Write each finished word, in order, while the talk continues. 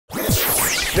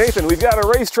Nathan, we've got a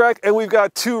racetrack and we've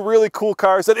got two really cool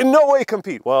cars that in no way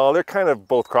compete. Well, they're kind of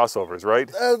both crossovers, right?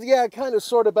 Yeah, kind of,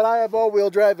 sort of, but I have all-wheel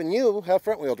drive and you have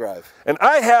front-wheel drive. And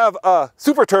I have a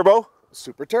Super Turbo.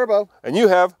 Super Turbo. And you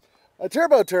have? A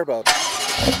Turbo Turbo.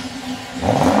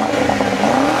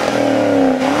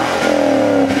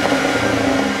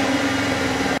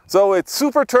 So it's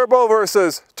Super Turbo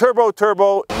versus Turbo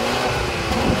Turbo.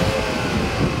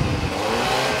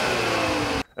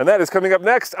 And that is coming up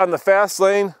next on the Fast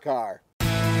Lane Car.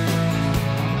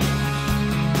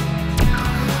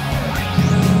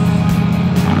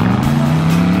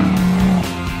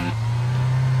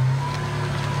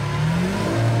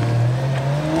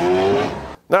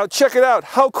 Now check it out,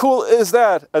 how cool is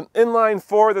that? An inline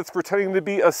 4 that's pretending to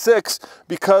be a 6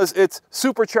 because it's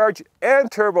supercharged and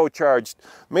turbocharged.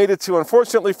 Made it to,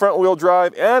 unfortunately, front wheel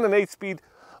drive and an 8-speed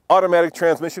automatic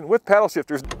transmission with paddle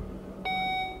shifters.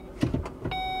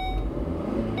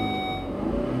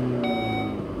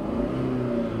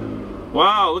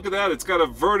 Wow, look at that, it's got a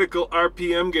vertical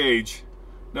RPM gauge.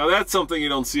 Now that's something you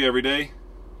don't see every day.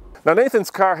 Now Nathan's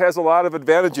car has a lot of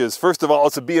advantages. First of all,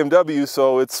 it's a BMW,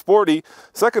 so it's sporty.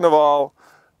 Second of all,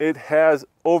 it has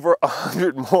over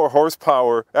 100 more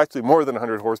horsepower, actually more than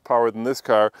 100 horsepower than this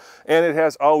car, and it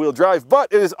has all-wheel drive, but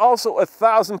it is also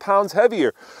 1,000 pounds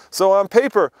heavier. So on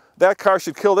paper, that car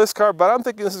should kill this car, but I'm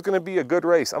thinking this is going to be a good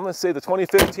race. I'm going to say the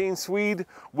 2015 Swede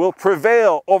will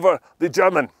prevail over the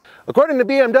German. According to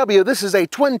BMW, this is a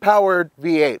twin-powered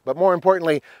V8, but more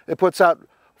importantly, it puts out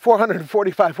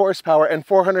 445 horsepower and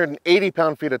 480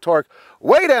 pound-feet of torque,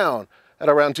 way down at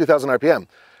around 2,000 RPM.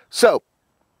 So,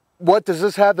 what does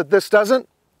this have that this doesn't?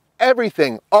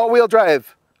 Everything. All-wheel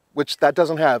drive, which that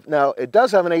doesn't have. Now, it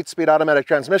does have an 8-speed automatic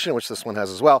transmission, which this one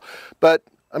has as well. But,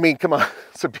 I mean, come on,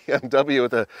 it's a BMW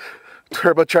with a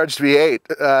turbocharged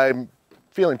V8. I'm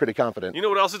feeling pretty confident. You know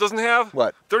what else it doesn't have?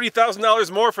 What? $30,000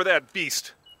 more for that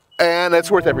beast. And it's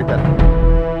worth every penny.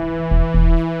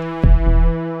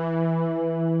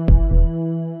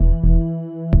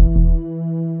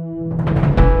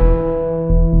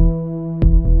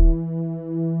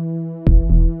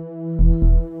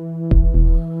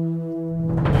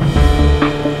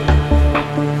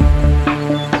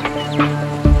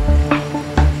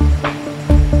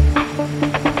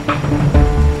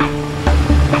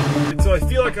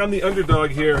 I'm the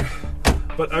underdog here,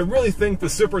 but I really think the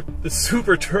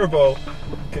Super Turbo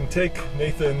can take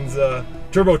Nathan's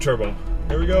Turbo Turbo.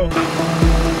 Here we go.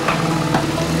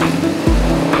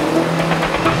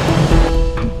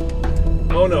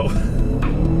 Oh no.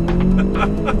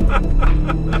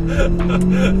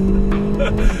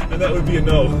 And that would be a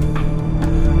no.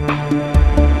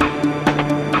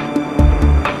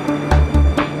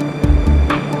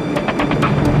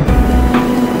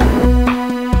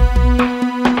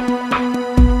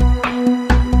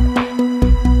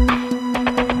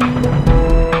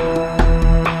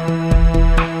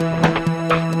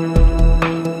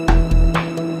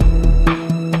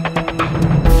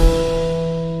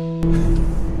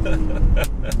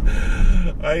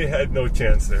 I had no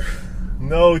chance there.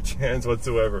 No chance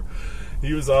whatsoever.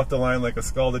 He was off the line like a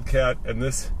scalded cat, and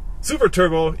this Super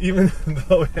Turbo, even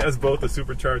though it has both a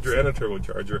supercharger and a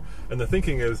turbocharger, and the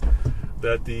thinking is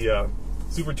that the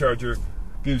supercharger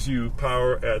gives you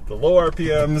power at the low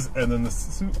RPMs, and then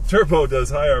the turbo does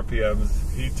high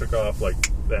RPMs. He took off like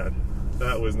that.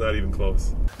 That was not even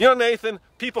close. You know, Nathan,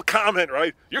 people comment,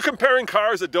 right? You're comparing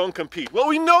cars that don't compete. Well,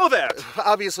 we know that.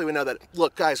 Obviously, we know that.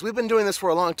 Look, guys, we've been doing this for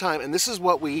a long time, and this is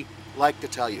what we like to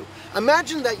tell you.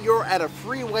 Imagine that you're at a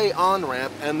freeway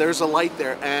on-ramp, and there's a light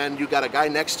there, and you got a guy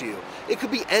next to you. It could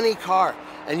be any car,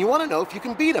 and you want to know if you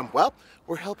can beat him. Well,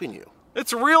 we're helping you.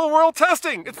 It's real-world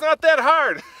testing. It's not that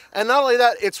hard. And not only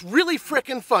that, it's really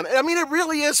frickin' fun. I mean, it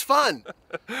really is fun.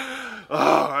 Oh,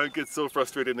 I get so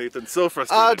frustrated, Nathan. So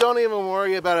frustrated. Don't even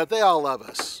worry about it. They all love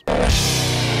us.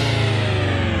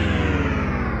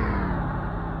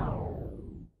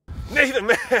 Nathan,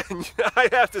 man, I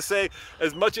have to say,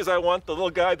 as much as I want the little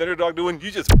guy, the underdog doing,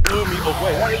 you just blew me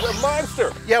away. That is a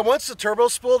monster. Yeah, once the turbo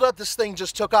spooled up, this thing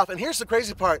just took off. And here's the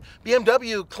crazy part.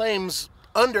 BMW claims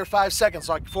under 5 seconds,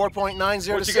 like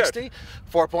 4.90 to 60.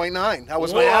 4.9. That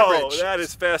was my average. That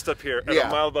is fast up here at a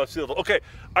mile above sea level. Okay,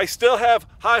 I still have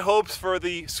high hopes for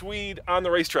the Swede on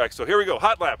the racetrack. So here we go,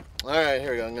 hot lap. All right,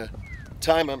 here we go. I'm gonna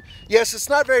time him. Yes, it's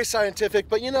not very scientific,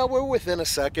 but you know, we're within a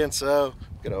second, so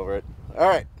get over it. All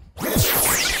right.